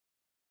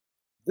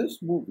This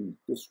movie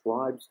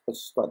describes a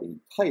study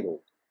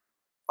titled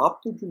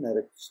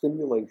Optogenetic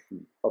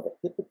Stimulation of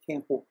a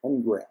Hippocampal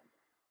Engram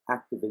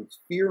Activates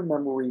Fear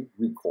Memory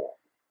Recall.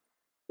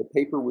 The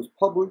paper was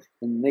published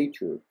in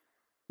Nature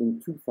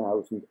in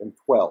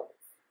 2012.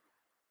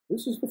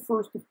 This is the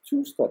first of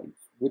two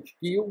studies which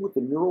deal with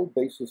the neural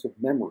basis of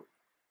memory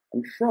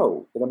and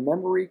show that a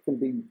memory can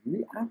be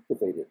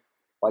reactivated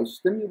by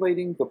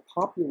stimulating the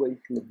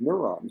population of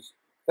neurons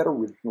that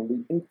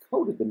originally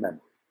encoded the memory.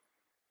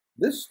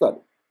 This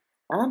study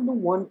and the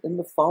one in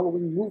the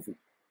following movie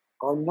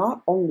are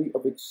not only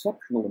of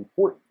exceptional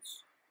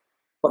importance,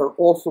 but are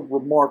also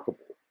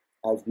remarkable,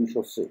 as we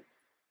shall see.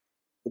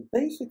 The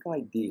basic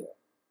idea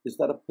is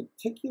that a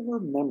particular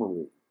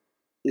memory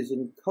is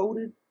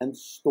encoded and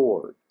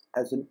stored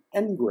as an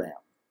engram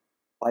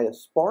by a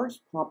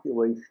sparse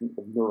population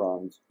of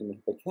neurons in the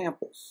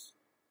hippocampus.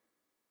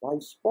 By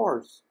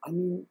sparse, I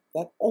mean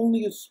that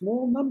only a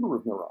small number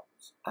of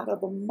neurons out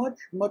of a much,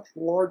 much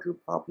larger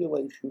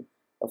population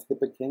of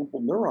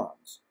hippocampal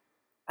neurons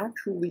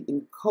actually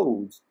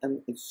encodes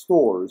and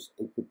stores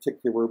a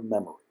particular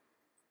memory.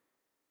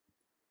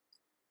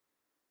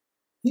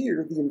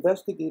 Here, the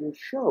investigators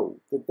show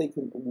that they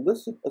can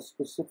elicit a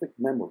specific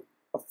memory,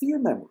 a fear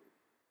memory,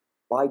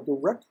 by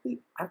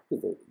directly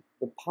activating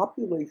the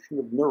population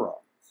of neurons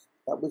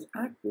that was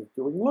active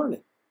during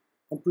learning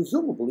and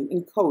presumably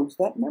encodes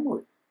that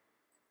memory.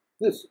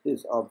 This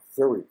is a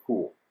very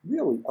cool,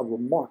 really a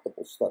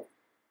remarkable study,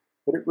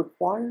 but it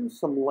requires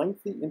some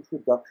lengthy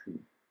introduction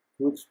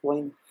to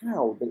explain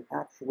how they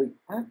actually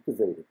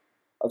activated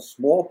a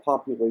small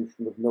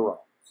population of neurons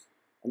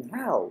and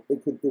how they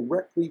could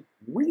directly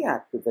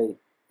reactivate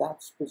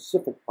that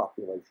specific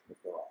population of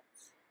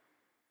neurons.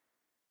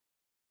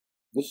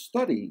 The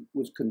study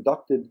was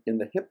conducted in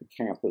the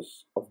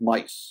hippocampus of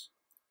mice.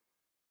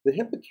 The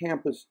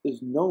hippocampus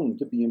is known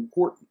to be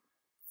important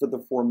for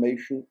the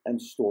formation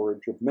and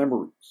storage of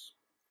memories.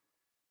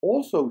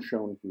 Also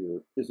shown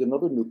here is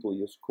another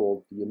nucleus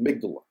called the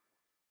amygdala.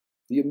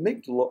 The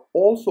amygdala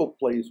also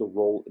plays a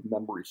role in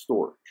memory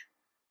storage,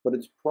 but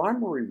its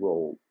primary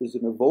role is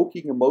in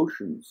evoking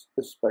emotions,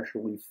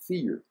 especially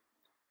fear.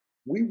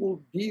 We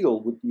will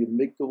deal with the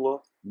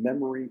amygdala,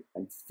 memory,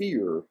 and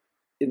fear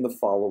in the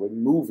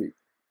following movie.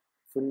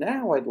 For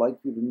now, I'd like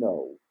you to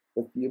know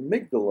that the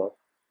amygdala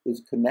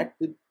is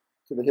connected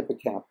to the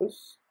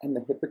hippocampus, and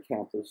the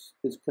hippocampus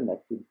is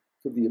connected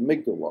to the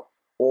amygdala,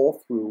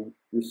 all through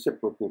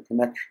reciprocal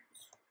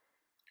connections.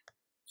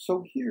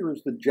 So here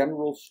is the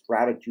general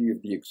strategy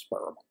of the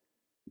experiment.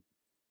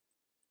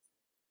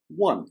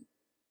 1.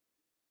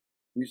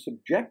 We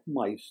subject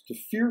mice to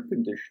fear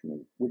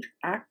conditioning, which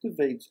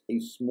activates a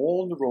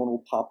small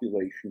neuronal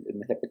population in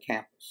the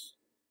hippocampus.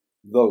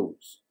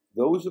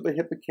 Those are the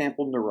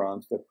hippocampal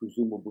neurons that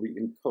presumably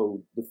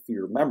encode the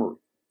fear memory.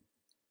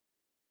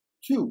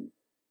 2.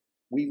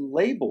 We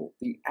label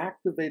the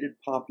activated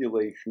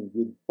population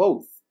with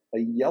both a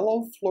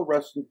yellow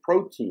fluorescent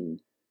protein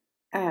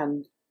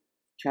and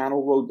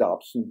channel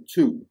rhodopsin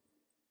 2.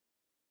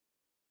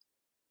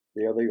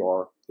 There they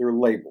are, they're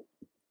labeled.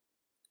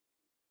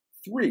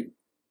 3.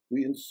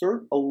 We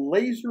insert a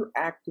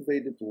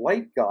laser-activated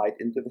light guide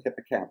into the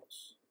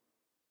hippocampus.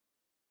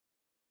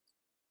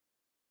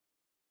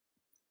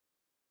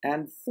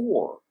 And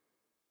 4.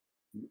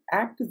 We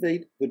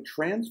activate the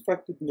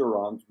transfected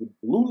neurons with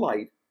blue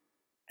light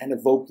and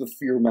evoke the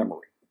fear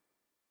memory.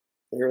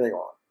 There they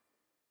are.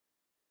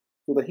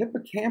 So the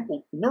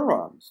hippocampal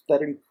neurons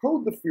that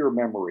encode the fear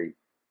memory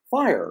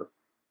fire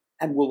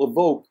and will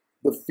evoke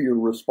the fear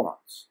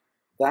response.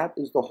 That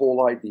is the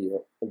whole idea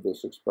of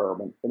this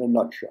experiment in a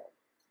nutshell.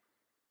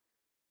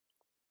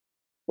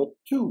 But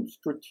two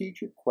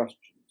strategic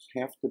questions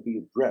have to be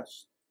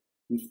addressed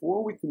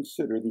before we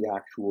consider the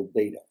actual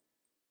data.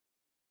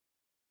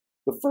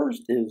 The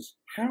first is,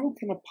 how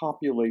can a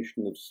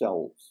population of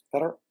cells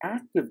that are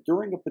active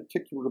during a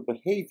particular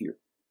behavior,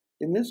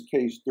 in this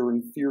case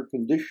during fear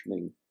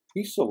conditioning,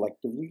 be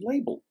selectively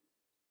labeled?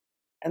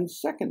 And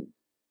second,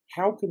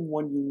 how can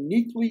one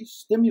uniquely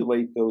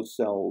stimulate those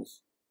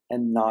cells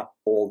and not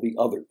all the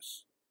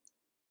others?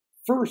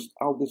 First,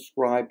 I'll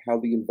describe how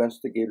the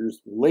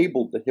investigators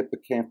labeled the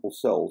hippocampal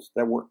cells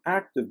that were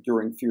active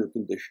during fear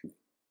conditioning,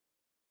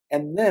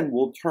 and then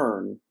we'll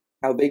turn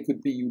how they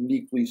could be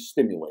uniquely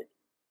stimulated.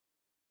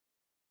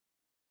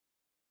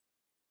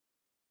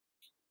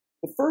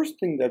 The first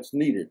thing that's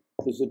needed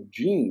is a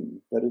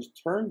gene that is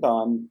turned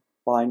on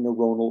by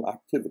neuronal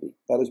activity,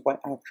 that is, by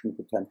action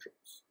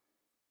potentials.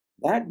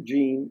 That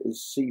gene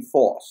is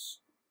CFOS,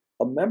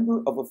 a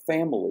member of a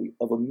family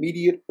of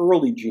immediate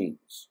early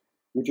genes,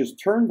 which is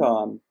turned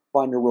on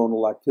by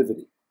neuronal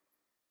activity.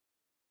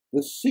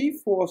 The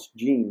CFOS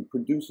gene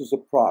produces a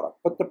product,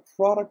 but the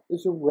product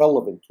is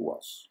irrelevant to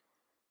us.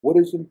 What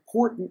is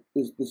important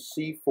is the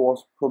CFOS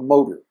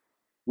promoter,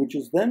 which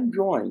is then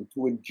joined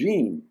to a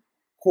gene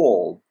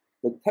called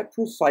the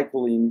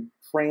tetracycline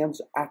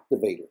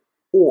transactivator,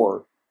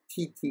 or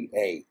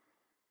TTA.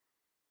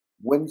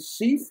 When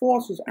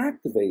CFOS is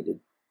activated,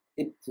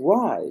 it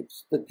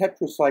drives the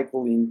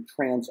tetracycline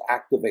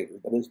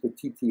transactivator, that is the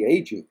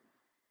TTA gene,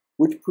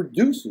 which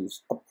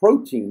produces a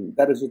protein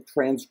that is a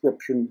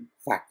transcription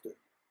factor.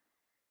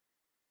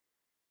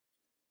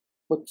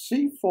 But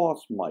CFOS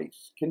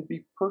mice can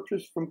be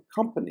purchased from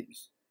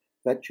companies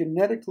that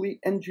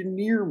genetically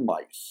engineer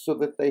mice so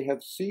that they have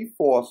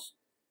CFOS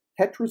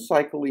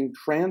tetracycline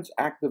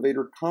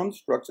transactivator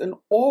constructs in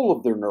all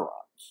of their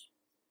neurons.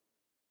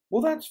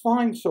 Well, that's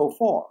fine so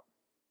far,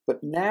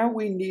 but now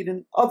we need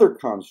another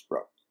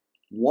construct,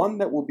 one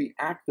that will be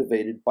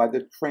activated by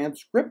the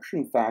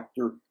transcription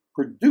factor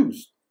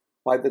produced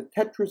by the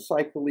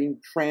tetracycline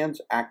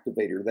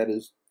transactivator, that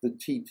is, the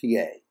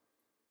TTA.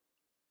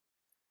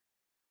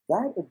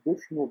 That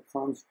additional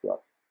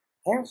construct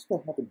has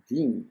to have a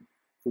gene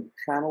for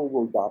channel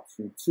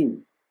rhodopsin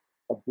 2,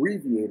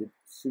 abbreviated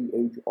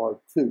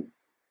CHR2,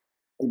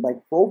 a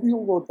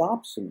microbial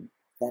rhodopsin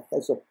that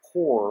has a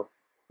pore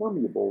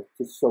permeable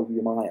to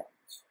sodium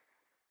ions.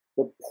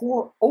 The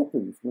pore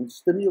opens when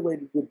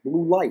stimulated with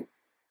blue light,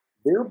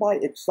 thereby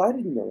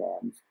exciting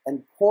neurons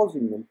and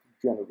causing them to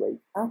generate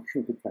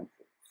action potentials.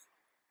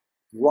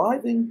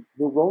 Driving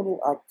neuronal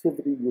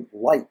activity with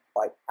light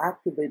by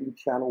activating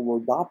channel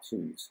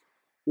rhodopsins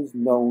is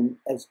known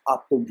as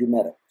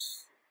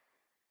optogenetics.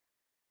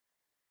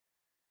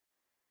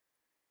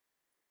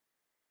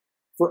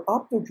 For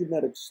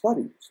optogenetic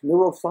studies,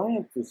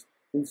 neuroscientists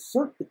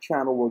insert the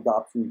channel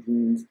rhodopsin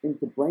genes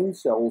into brain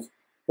cells,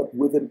 but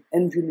with an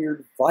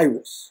engineered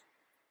virus.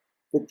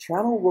 The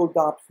channel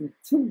rhodopsin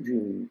 2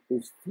 gene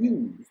is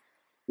fused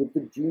with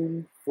the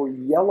gene for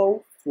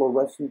yellow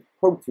fluorescent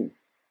protein.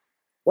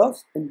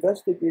 Thus,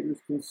 investigators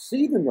can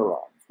see the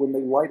neurons when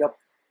they light up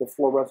the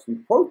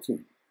fluorescent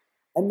protein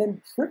and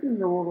then trigger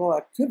neuronal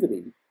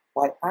activity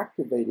by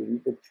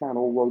activating the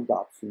channel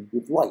rhodopsin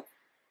with light.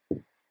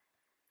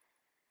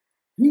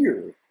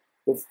 Here,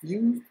 the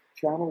fused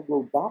channel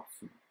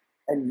rhodopsin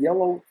and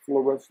yellow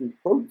fluorescent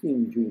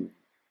protein gene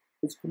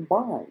is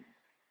combined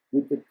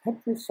with the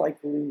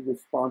tetracycline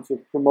responsive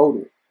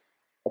promoter,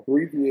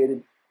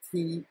 abbreviated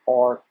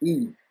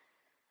TRE.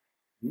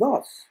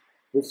 Thus,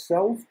 the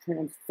cells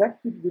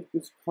transfected with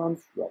this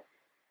construct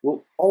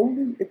will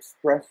only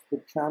express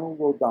the channel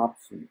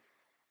rhodopsin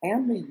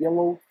and the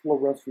yellow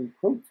fluorescent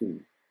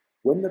protein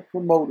when the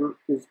promoter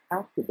is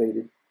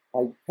activated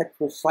by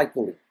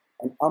tetracycline.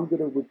 And I'm going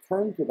to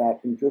return to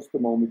that in just a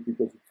moment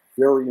because it's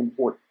very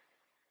important.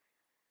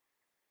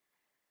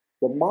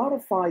 The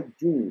modified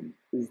gene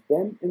is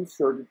then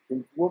inserted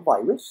into a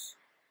virus,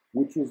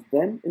 which is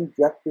then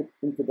injected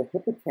into the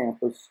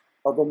hippocampus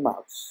of a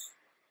mouse.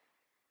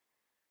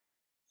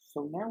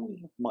 So now we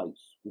have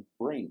mice with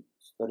brains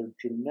that are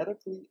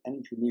genetically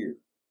engineered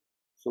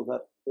so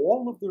that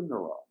all of their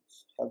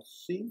neurons have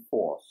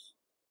CFOS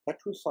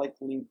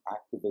tetracycline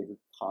activated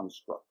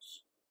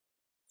constructs.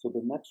 So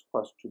the next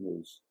question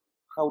is,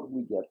 how do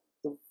we get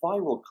the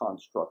viral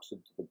constructs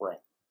into the brain?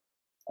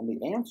 And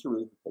the answer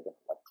is we take an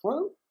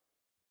electrode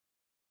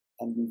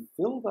and we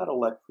fill that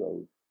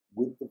electrode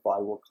with the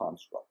viral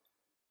construct.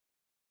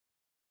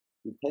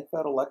 We take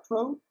that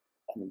electrode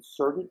and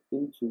insert it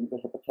into the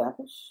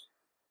hippocampus,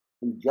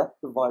 inject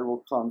the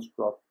viral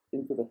construct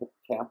into the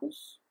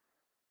hippocampus,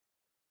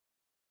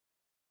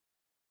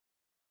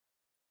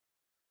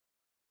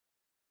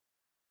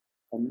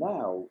 and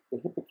now the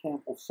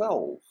hippocampal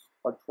cells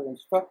are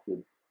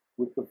transfected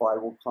with the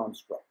viral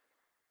construct.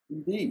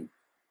 Indeed,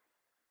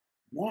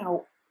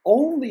 now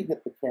only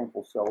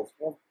hippocampal cells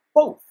have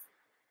both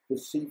the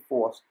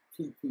CFOS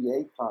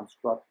TTA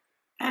construct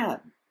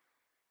and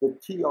the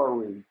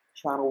TRE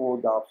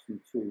channel rhodopsin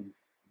 2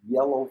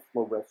 yellow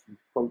fluorescent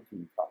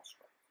protein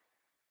construct.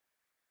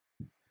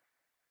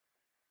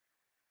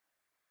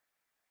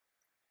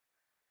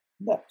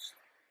 Next,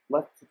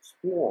 let's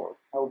explore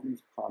how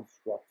these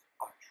constructs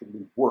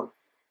actually work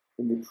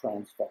in the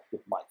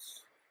transfected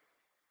mice.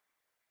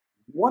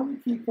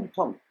 One key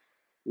component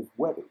is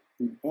whether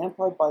the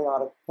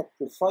antibiotic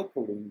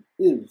tetracycline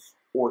is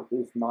or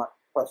is not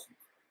present.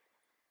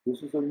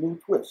 This is a new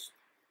twist.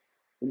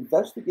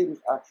 Investigators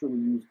actually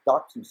use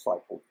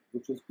doxycycline,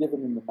 which is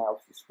given in the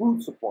mouse's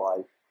food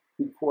supply,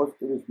 because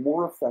it is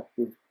more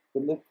effective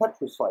than the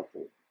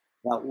tetracycline.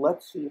 Now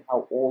let's see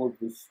how all of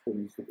this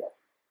spins together.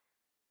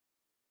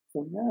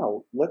 So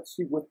now let's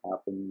see what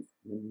happens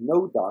when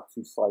no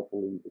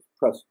doxycycline is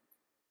present,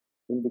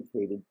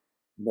 indicated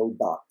no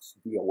dox,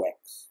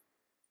 DOX.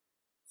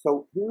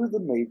 So here are the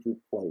major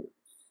players.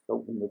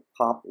 So in the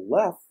top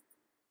left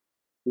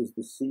is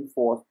the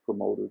CFOS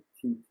promoter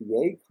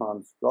TTA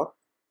construct,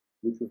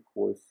 which of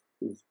course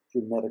is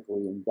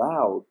genetically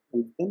endowed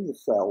within the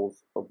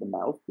cells of the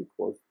mouse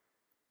because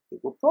they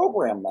were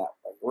programmed that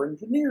way or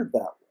engineered that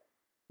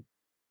way.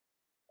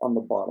 On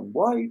the bottom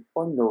right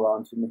are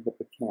neurons in the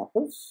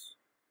hippocampus,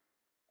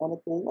 and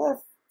at the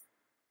left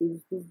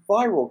is the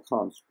viral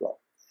construct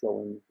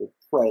showing the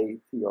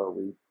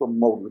TRE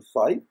promoter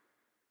site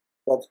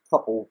that's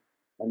coupled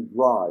and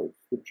drives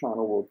the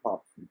channel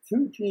rhodopsin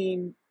 2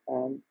 gene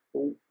and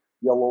the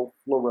yellow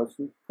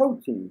fluorescent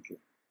protein gene.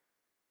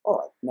 All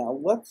right, now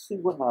let's see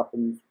what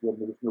happens when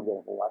there's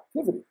neuronal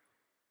activity.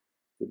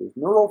 So there's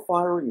neural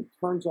firing, it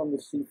turns on the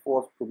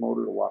CFOS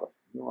promoter, a lot of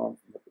neurons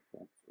in the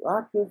hippocampus are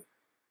active,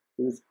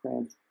 there's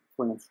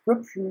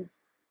transcription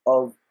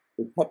of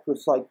the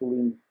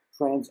tetracycline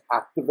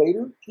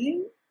transactivator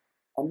gene,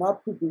 and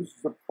that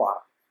produces a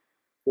product.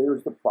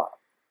 There's the product.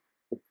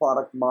 The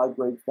product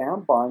migrates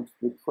down, binds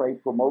to the TRA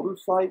promoter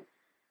site,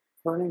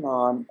 turning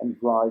on and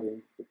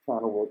driving the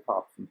channel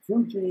rhodopsin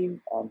 2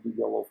 gene and the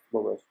yellow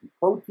fluorescent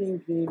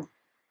protein gene,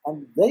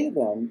 and they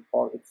then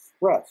are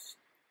expressed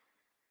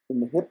in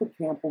the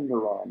hippocampal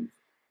neurons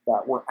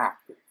that were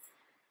active.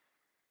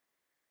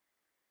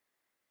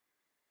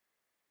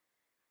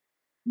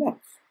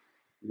 Next,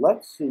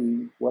 let's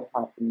see what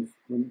happens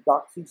when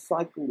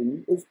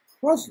doxycycline is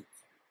present.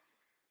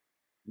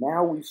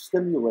 Now we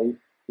stimulate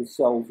the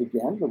cells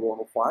again, the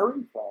neuronal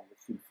firing plan,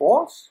 the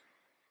CFOS.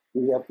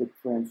 We have the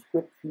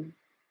transcription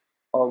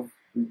of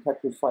the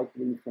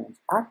tetracycline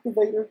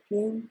transactivator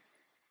gene,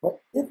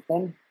 but it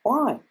then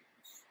binds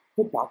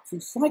to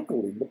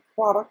doxycycline. The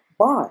product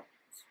binds.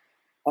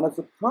 And as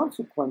a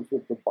consequence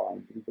of the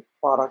binding, the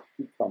product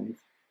becomes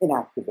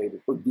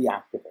inactivated or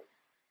deactivated.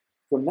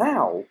 So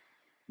now,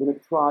 when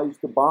it tries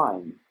to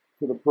bind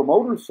to the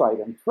promoter site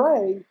and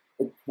TRA,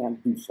 it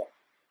can't do so.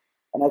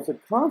 And as a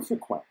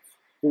consequence,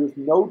 there's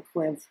no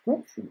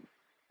transcription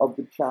of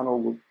the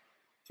channel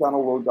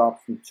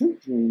rhodopsin 2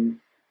 gene,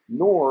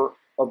 nor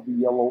of the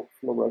yellow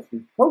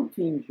fluorescent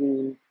protein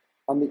gene,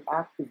 and the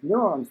active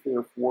neurons,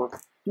 therefore,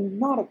 do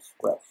not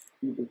express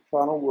either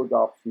channel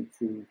rhodopsin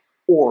 2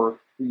 or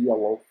the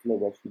yellow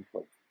fluorescent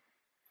protein.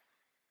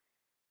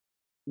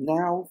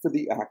 Now for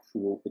the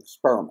actual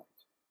experiment.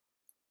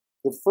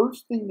 The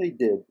first thing they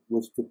did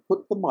was to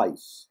put the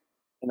mice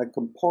in a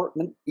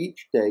compartment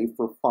each day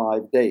for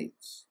 5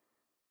 days.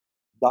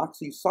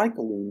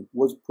 Doxycycline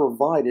was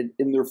provided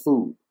in their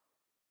food.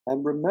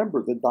 And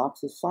remember, the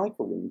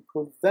doxycycline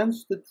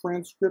prevents the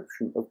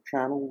transcription of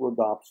channel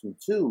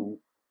rhodopsin 2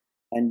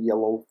 and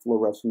yellow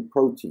fluorescent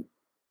protein.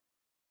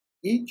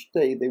 Each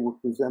day they were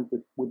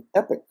presented with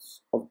epochs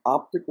of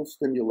optical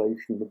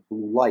stimulation of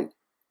blue light.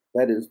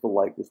 That is, the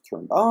light was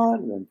turned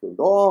on, then turned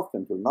off,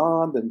 then turned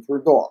on, then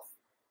turned off.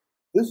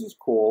 This is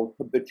called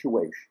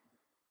habituation.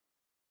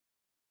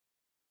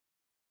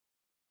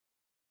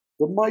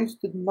 The mice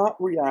did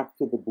not react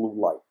to the blue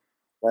light.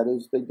 That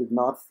is, they did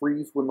not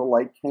freeze when the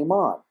light came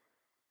on.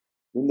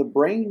 When the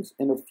brains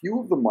in a few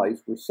of the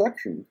mice were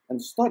sectioned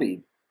and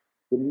studied,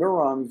 the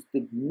neurons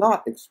did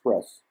not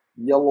express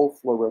yellow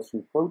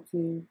fluorescent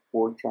protein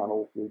or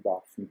channel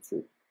rhodopsin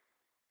 2.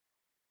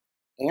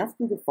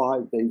 After the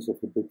 5 days of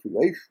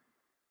habituation,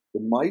 the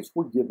mice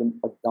were given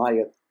a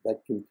diet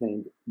that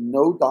contained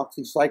no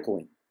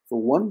doxycycline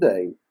for 1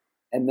 day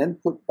and then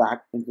put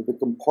back into the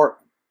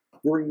compartment.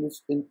 During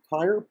this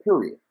entire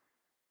period,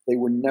 they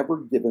were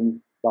never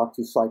given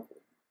doxycycline.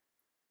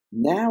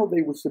 Now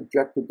they were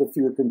subjected to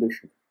fear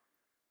conditioning.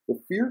 The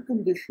fear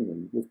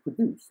conditioning was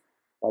produced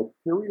by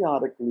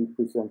periodically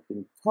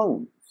presenting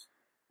tones,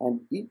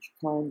 and each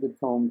time the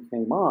tone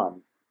came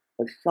on,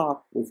 a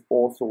shock was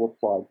also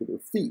applied to their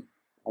feet,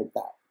 like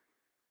that.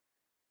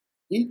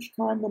 Each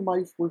time the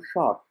mice were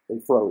shocked, they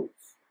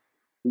froze.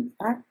 The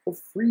act of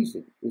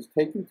freezing is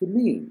taken to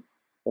mean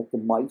that the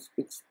mice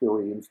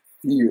experienced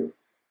fear.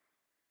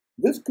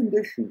 This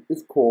condition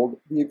is called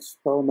the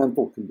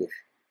experimental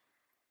condition.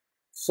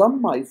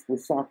 Some mice were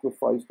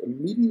sacrificed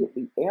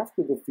immediately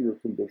after the fear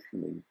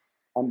conditioning,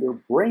 and their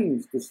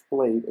brains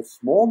displayed a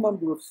small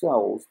number of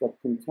cells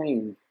that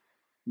contained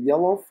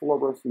yellow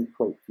fluorescent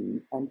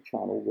protein and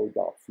channel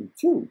rhodopsin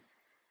 2.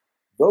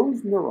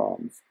 Those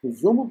neurons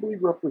presumably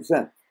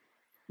represent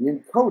the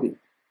encoding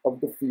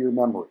of the fear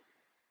memory.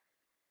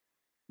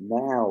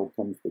 Now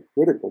comes the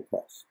critical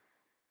test.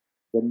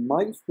 The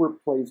mice were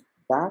placed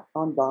back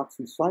on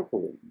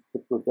doxycycline to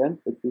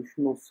prevent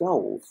additional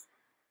cells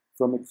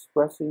from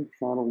expressing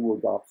channel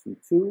rhodopsin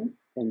 2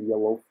 and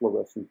yellow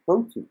fluorescent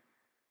protein.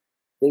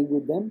 They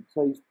were then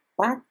placed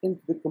back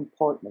into the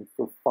compartment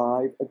for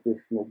 5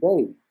 additional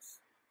days.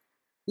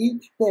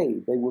 Each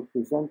day they were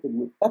presented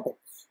with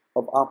epochs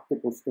of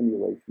optical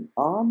stimulation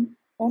on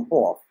and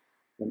off,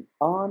 and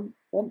on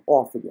and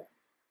off again.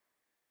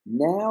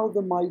 Now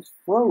the mice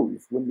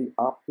froze when the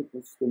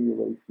optical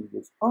stimulation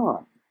was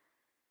on,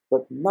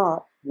 but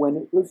not when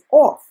it was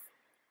off.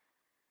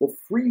 The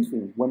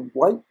freezing when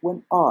light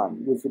went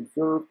on was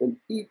observed in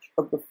each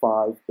of the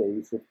 5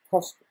 days of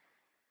testing.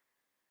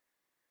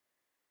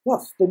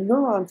 Thus, the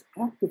neurons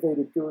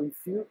activated during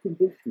fear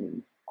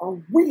conditioning are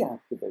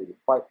reactivated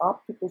by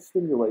optical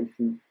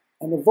stimulation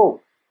and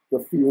evoke the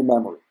fear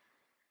memory.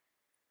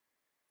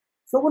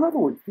 So in other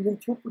words, the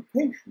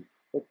interpretation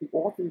that the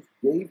authors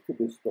gave to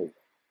this data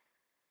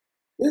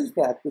is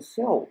that the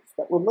cells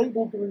that were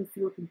labeled during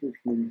fear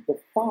conditioning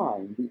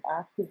define the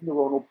active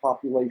neuronal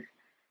population,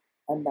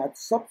 and that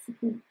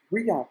subsequent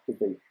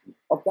reactivation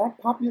of that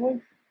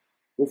population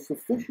was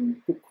sufficient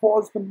to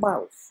cause the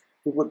mouse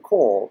to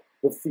recall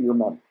the fear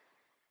memory.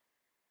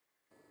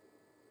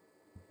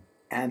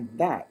 And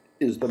that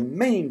is the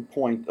main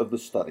point of the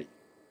study.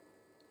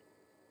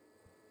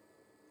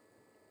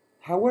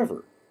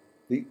 However,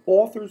 the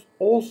authors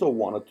also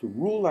wanted to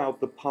rule out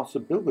the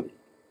possibility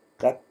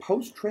that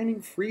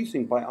post-training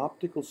freezing by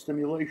optical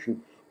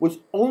stimulation was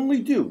only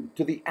due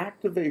to the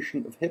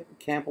activation of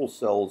hippocampal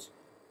cells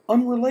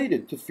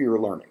unrelated to fear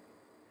learning.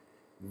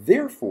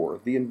 Therefore,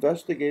 the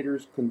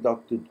investigators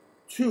conducted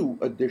 2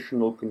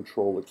 additional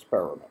control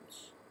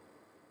experiments.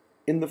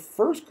 In the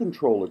first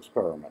control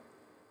experiment,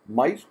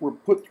 mice were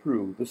put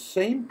through the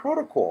same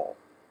protocol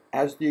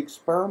as the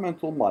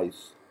experimental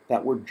mice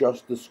that were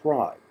just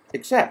described,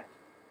 except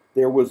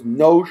there was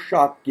no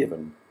shock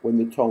given when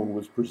the tone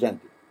was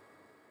presented.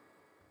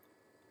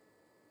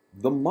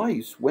 The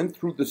mice went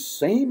through the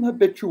same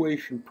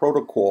habituation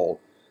protocol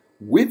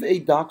with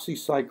a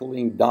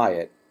doxycycline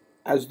diet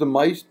as the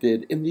mice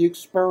did in the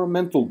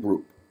experimental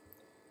group.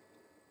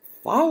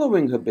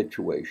 Following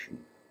habituation,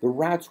 the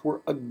rats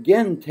were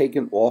again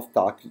taken off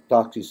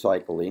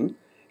doxycycline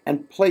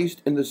and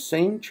placed in the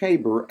same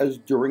chamber as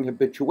during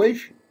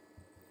habituation.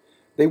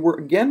 They were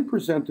again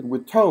presented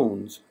with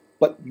tones,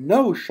 but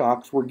no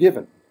shocks were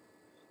given.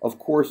 Of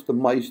course, the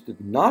mice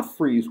did not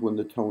freeze when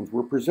the tones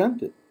were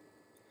presented.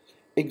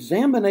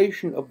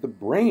 Examination of the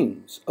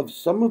brains of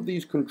some of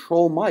these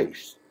control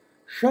mice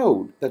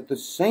showed that the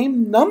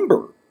same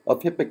number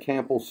of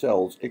hippocampal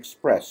cells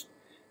expressed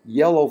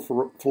yellow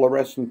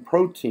fluorescent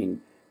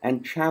protein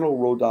and channel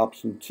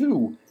rhodopsin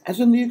 2 as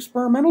in the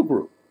experimental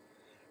group.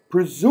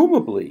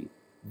 Presumably,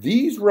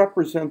 these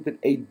represented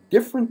a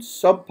different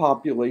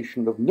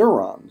subpopulation of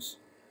neurons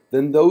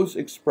than those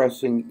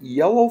expressing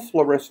yellow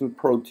fluorescent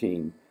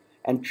protein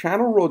and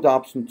channel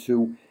rhodopsin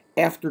 2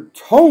 after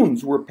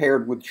tones were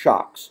paired with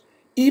shocks,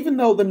 even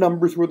though the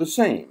numbers were the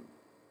same.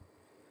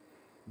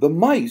 The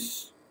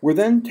mice were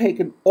then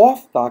taken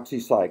off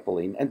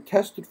doxycycline and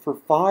tested for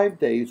 5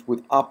 days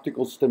with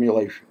optical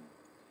stimulation.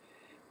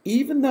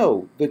 Even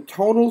though the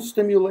tonal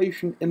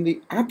stimulation in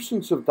the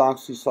absence of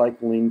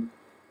doxycycline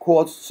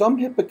caused some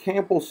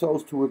hippocampal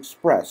cells to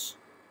express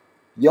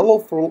yellow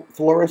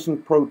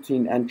fluorescent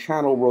protein and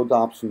channel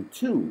rhodopsin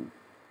 2,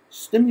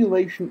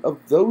 stimulation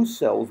of those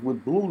cells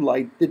with blue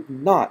light did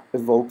not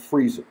evoke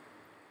freezing.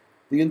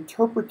 The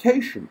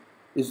interpretation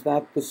is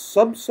that the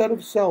subset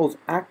of cells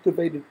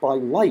activated by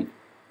light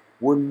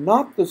were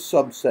not the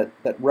subset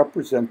that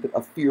represented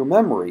a fear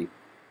memory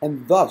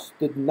and thus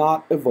did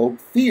not evoke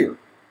fear.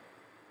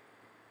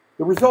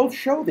 The results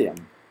show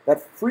then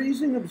that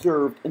freezing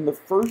observed in the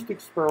first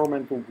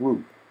experimental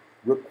group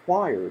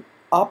required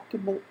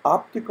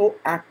optical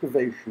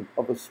activation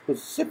of a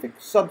specific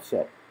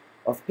subset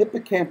of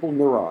hippocampal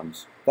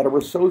neurons that are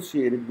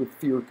associated with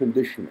fear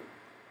conditioning.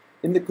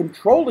 In the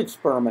control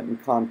experiment, in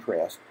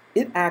contrast,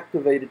 it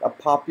activated a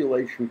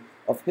population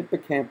of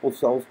hippocampal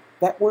cells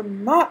that were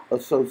not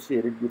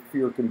associated with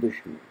fear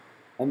conditioning,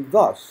 and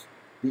thus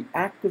the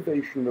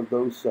activation of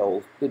those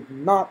cells did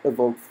not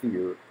evoke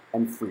fear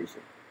and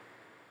freezing.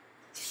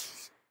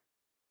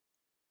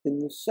 In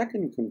the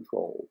second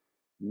control,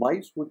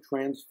 mice were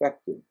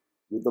transfected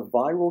with a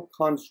viral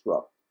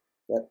construct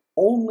that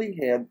only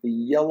had the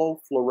yellow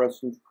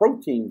fluorescent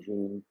protein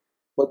gene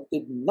but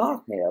did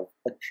not have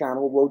a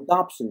channel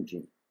rhodopsin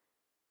gene.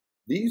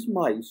 These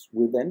mice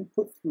were then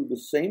put through the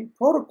same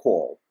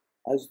protocol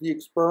as the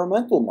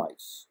experimental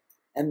mice,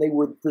 and they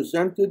were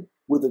presented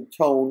with a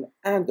tone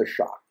and a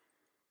shock.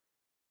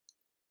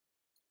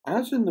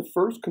 As in the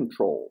first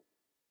control,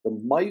 the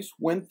mice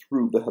went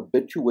through the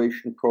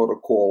habituation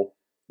protocol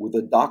with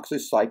a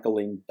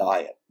doxycycline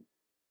diet.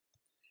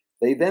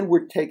 They then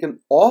were taken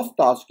off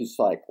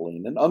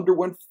doxycycline and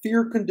underwent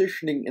fear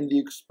conditioning in the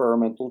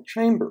experimental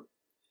chamber.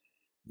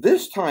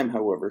 This time,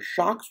 however,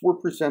 shocks were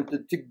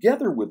presented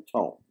together with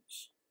tones.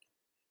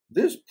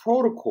 This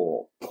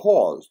protocol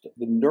caused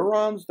the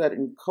neurons that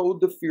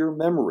encode the fear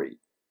memory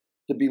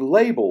to be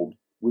labeled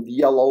with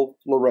yellow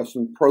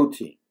fluorescent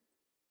protein.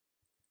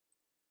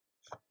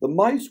 The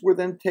mice were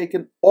then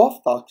taken off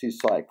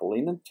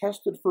doxycycline and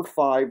tested for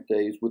 5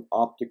 days with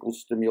optical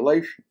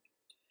stimulation.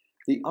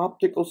 The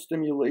optical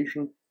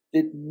stimulation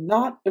did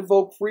not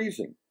evoke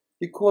freezing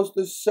because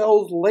the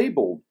cells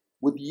labeled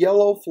with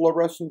yellow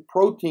fluorescent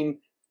protein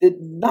did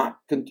not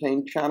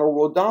contain channel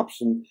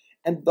rhodopsin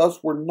and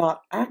thus were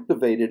not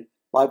activated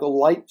by the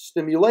light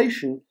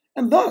stimulation,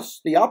 and thus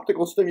the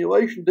optical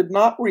stimulation did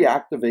not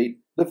reactivate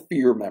the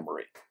fear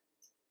memory.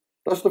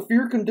 Thus the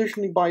fear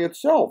conditioning by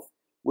itself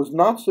was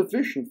not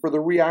sufficient for the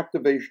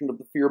reactivation of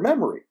the fear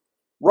memory.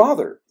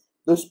 Rather,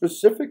 the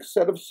specific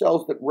set of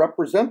cells that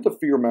represent the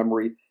fear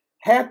memory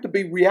had to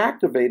be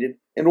reactivated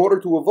in order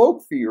to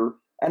evoke fear,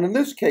 and in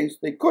this case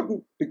they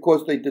couldn't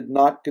because they did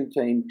not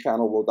contain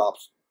channel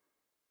rhodopsin.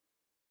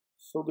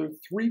 So there are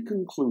 3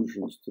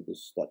 conclusions to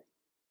this study.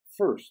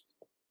 First,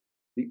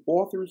 the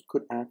authors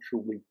could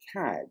actually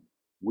tag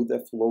with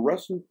a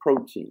fluorescent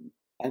protein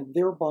and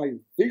thereby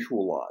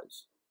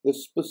visualize the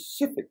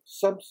specific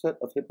subset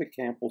of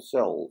hippocampal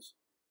cells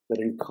that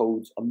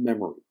encodes a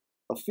memory,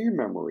 a fear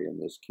memory in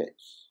this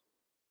case.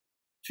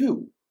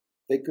 2,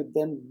 they could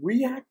then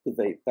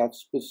reactivate that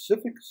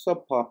specific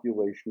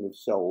subpopulation of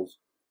cells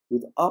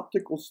with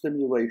optical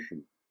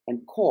stimulation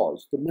and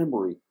cause the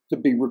memory to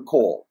be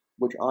recalled,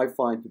 which I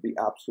find to be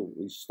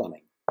absolutely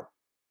stunning.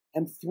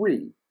 And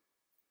 3,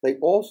 they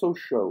also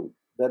showed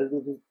that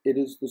it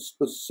is the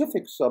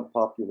specific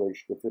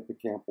subpopulation of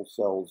hippocampal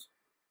cells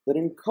that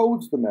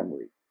encodes the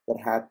memory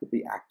that had to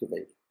be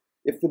activated.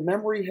 If the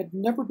memory had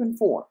never been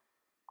formed,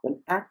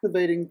 then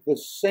activating the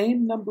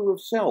same number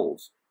of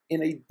cells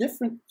in a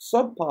different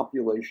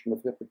subpopulation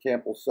of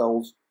hippocampal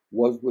cells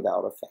was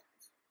without effect.